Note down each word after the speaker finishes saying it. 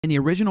And the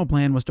original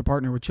plan was to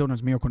partner with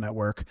Children's Miracle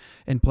Network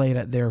and play it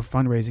at their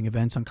fundraising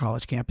events on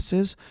college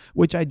campuses,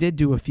 which I did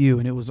do a few,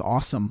 and it was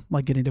awesome.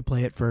 Like getting to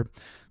play it for,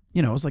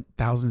 it was like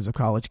thousands of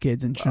college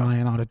kids in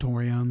giant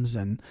auditoriums,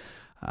 and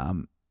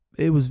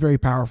it was very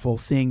powerful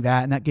seeing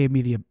that, and that gave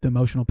me the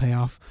emotional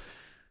payoff.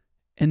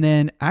 And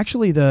then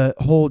actually the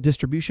whole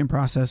distribution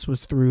process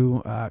was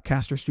through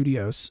Castor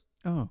Studios.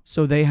 Oh,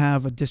 So they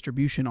have a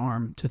distribution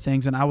arm to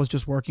things, and I was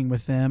just working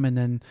with them, and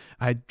then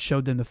I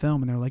showed them the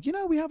film, and they're like,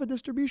 we have a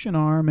distribution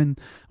arm, and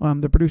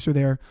the producer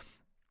there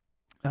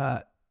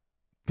kind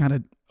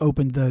of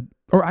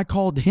or I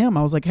called him.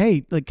 I was like,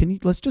 hey, like,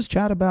 let's just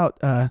chat about,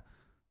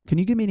 can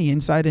you give me any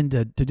insight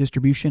into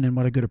distribution and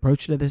what a good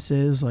approach to this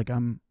is? Like, I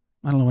don't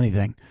know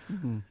anything.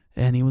 mm-hmm.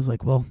 And he was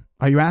like, well,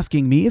 are you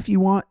asking me if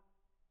you want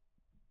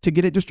to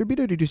get it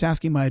distributed, or just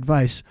asking my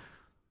advice?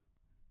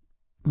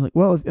 I was like,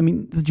 well,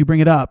 since you bring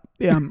it up,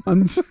 yeah,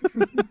 I'm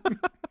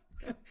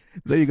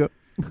There you go.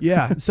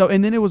 yeah. So,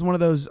 and then it was one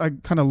of those, I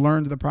kind of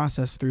learned the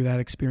process through that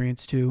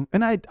experience too.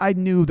 And I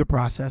knew the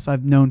process.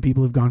 I've known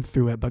people who've gone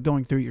through it, but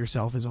going through it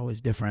yourself is always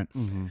different.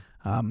 Mm-hmm.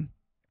 And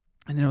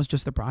then it was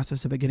just the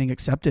process of it getting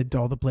accepted to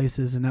all the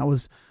places. And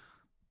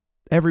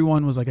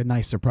everyone was like a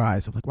nice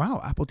surprise of like, wow,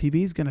 Apple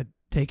TV is going to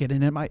take it,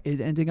 and it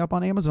ending up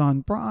on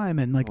Amazon Prime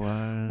and like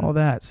all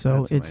that. So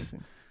That's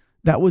amazing.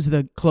 that was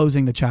the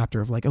closing the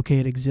chapter of like, okay,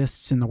 it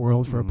exists in the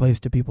world for a place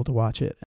to people to watch it.